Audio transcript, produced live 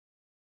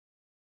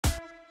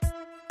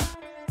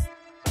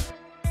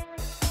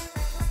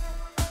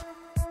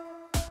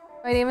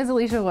My name is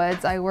Alicia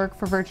Woods. I work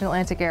for Virgin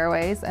Atlantic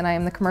Airways and I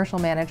am the commercial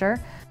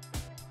manager.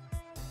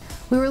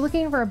 We were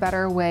looking for a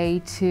better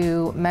way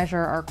to measure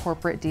our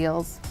corporate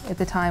deals. At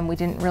the time, we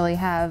didn't really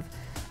have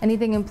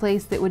anything in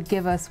place that would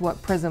give us what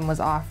PRISM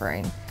was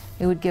offering.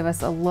 It would give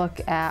us a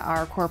look at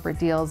our corporate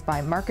deals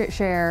by market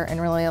share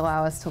and really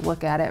allow us to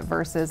look at it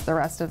versus the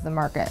rest of the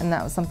market, and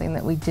that was something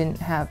that we didn't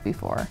have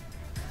before.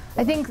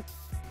 I think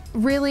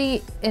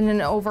really, in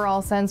an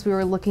overall sense, we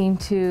were looking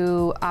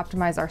to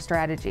optimize our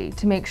strategy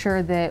to make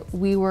sure that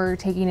we were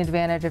taking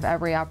advantage of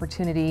every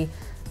opportunity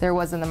there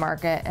was in the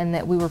market and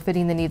that we were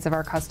fitting the needs of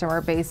our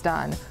customer based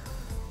on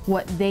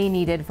what they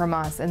needed from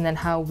us and then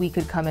how we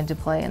could come into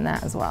play in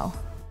that as well.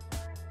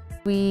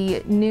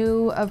 We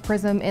knew of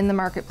PRISM in the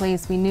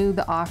marketplace, we knew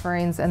the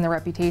offerings and the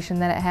reputation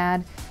that it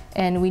had,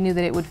 and we knew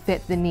that it would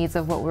fit the needs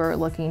of what we were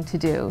looking to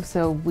do.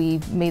 So we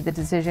made the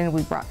decision,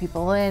 we brought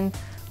people in,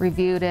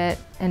 reviewed it,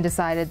 and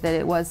decided that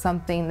it was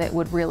something that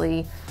would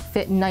really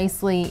fit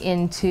nicely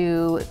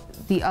into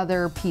the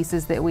other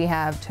pieces that we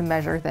have to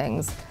measure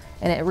things.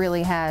 And it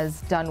really has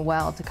done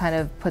well to kind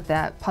of put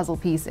that puzzle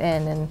piece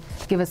in and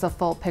give us a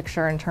full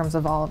picture in terms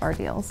of all of our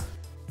deals.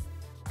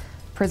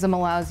 PRISM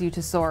allows you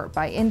to sort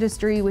by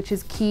industry, which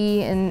is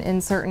key in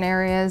certain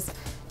areas,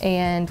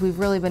 and we've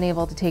really been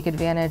able to take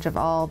advantage of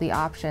all the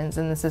options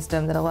in the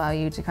system that allow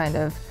you to kind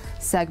of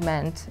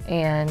segment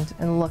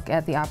and look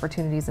at the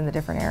opportunities in the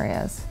different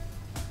areas.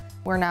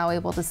 We're now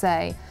able to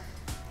say,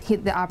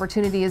 the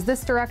opportunity is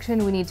this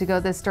direction, we need to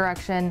go this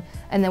direction,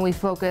 and then we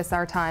focus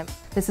our time.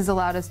 This has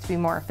allowed us to be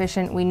more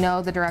efficient. We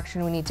know the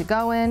direction we need to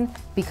go in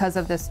because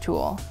of this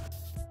tool.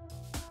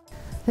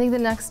 I think the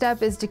next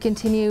step is to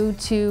continue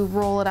to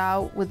roll it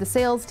out with the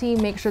sales team,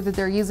 make sure that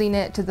they're using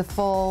it to the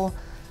full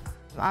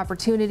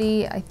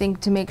opportunity. I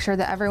think to make sure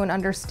that everyone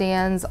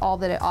understands all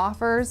that it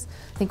offers.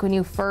 I think when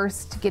you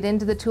first get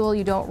into the tool,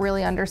 you don't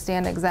really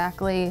understand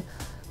exactly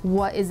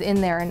what is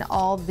in there and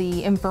all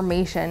the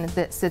information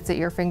that sits at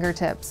your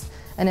fingertips.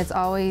 And it's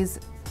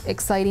always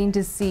exciting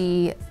to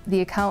see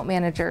the account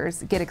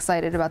managers get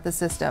excited about the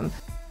system.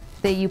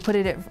 You put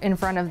it in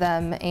front of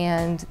them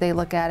and they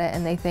look at it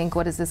and they think,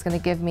 what is this going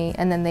to give me?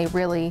 And then they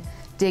really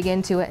dig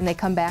into it and they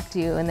come back to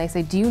you and they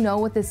say, do you know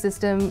what this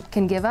system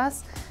can give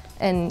us?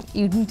 And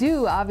you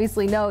do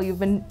obviously know, you've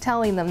been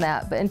telling them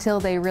that, but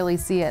until they really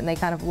see it and they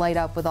kind of light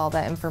up with all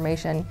that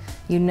information,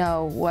 you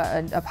know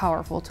what a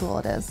powerful tool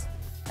it is.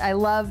 I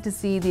love to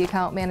see the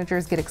account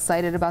managers get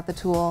excited about the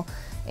tool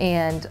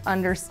and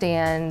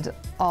understand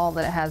all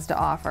that it has to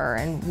offer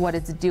and what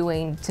it's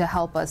doing to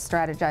help us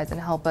strategize and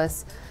help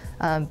us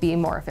be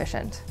more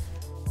efficient.